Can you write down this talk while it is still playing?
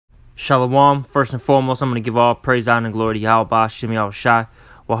Shalom. First and foremost, I'm going to give all praise, honor, and glory to YAHAWAH,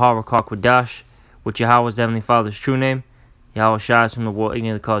 YAHAWAH, which Yahweh is the Heavenly Father's true name. YAHWAH is from the world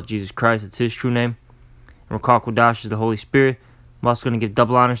ignorantly called Jesus Christ. It's His true name. And Rakak is the Holy Spirit. I'm also going to give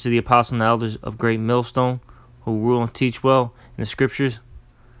double honors to the apostles and the elders of Great Millstone, who rule and teach well in the Scriptures.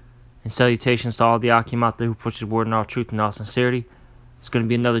 And salutations to all the Akim out there who push the word in all truth and all sincerity. It's going to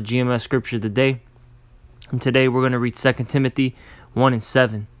be another GMS Scripture today. And today we're going to read 2 Timothy 1 and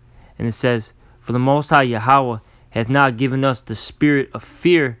 7. And it says, "For the Most High Yahweh hath not given us the spirit of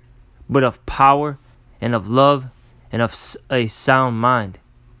fear, but of power and of love and of a sound mind."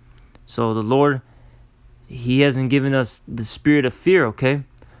 So the Lord, He hasn't given us the spirit of fear, okay?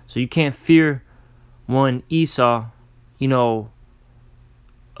 So you can't fear when Esau,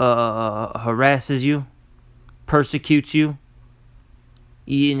 harasses you, persecutes you.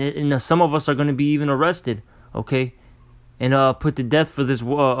 And some of us are going to be even arrested, okay? And put to death for this,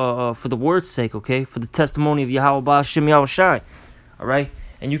 for the word's sake, okay? For the testimony of YAHAWAH, all right?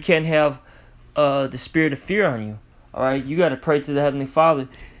 And you can't have the spirit of fear on you, all right? You got to pray to the Heavenly Father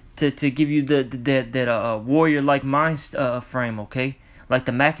to give you that warrior-like mind frame, okay? Like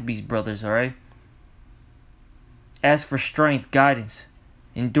the Maccabees brothers, all right? Ask for strength, guidance,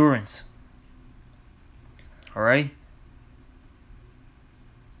 endurance, all right?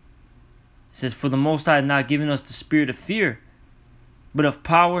 It says, "For the Most High had not given us the spirit of fear, but of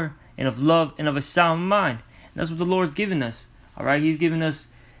power and of love and of a sound mind." And that's what the Lord's given us. All right, He's given us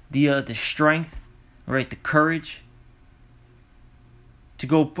the strength, all right, the courage to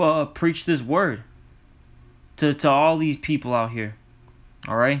go preach this word to all these people out here.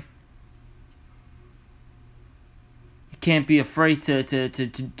 All right, you can't be afraid to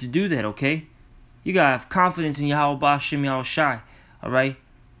do that. Okay, you gotta have confidence in YAHAWAH. All right.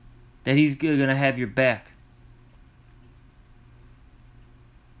 That He's going to have your back.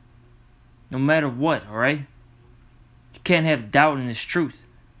 No matter what, alright? You can't have doubt in His truth.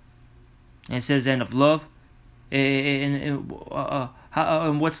 And it says, "and of love." And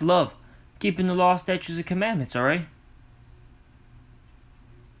what's love? Keeping the law, statutes, and commandments, alright?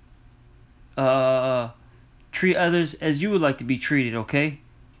 Treat others as you would like to be treated, okay?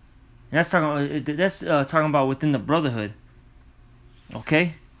 And that's talking about within the brotherhood.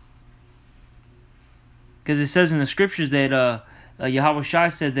 Okay? Because it says in the Scriptures that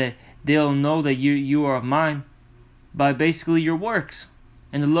YAHAWAH said that they'll know that you are of mine by basically your works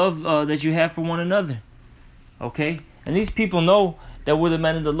and the love that you have for one another. Okay? And these people know that we're the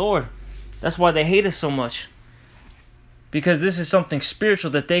men of the Lord. That's why they hate us so much. Because this is something spiritual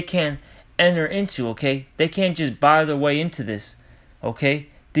that they can't enter into, okay? They can't just buy their way into this, okay?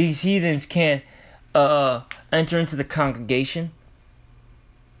 These heathens can't enter into the congregation.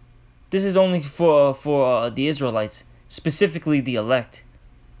 This is only for the Israelites, specifically the elect.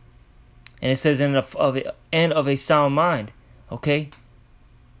 And it says, and of a sound mind, okay?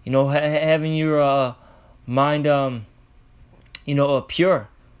 Having your mind, pure.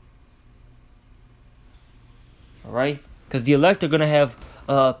 All right? Because the elect are going to have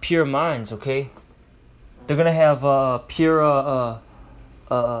pure minds, okay? They're going to have pure,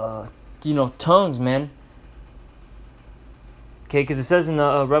 tongues, man. Okay, because it says in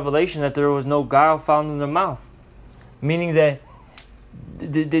Revelation that there was no guile found in their mouth. Meaning that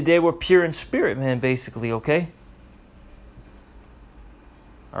they were pure in spirit, man, basically, okay?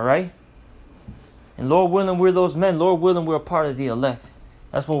 Alright? And Lord willing, we're those men. Lord willing, we're a part of the elect.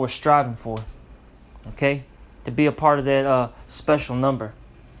 That's what we're striving for. Okay? To be a part of that special number.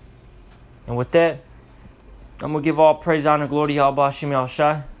 And with that, I'm going to give all praise, honor, glory to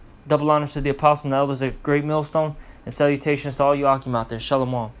YAHAWAH. Double honors to the apostles and the elders at Great Millstone. And salutations to all you Akim out there.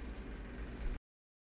 Shalom.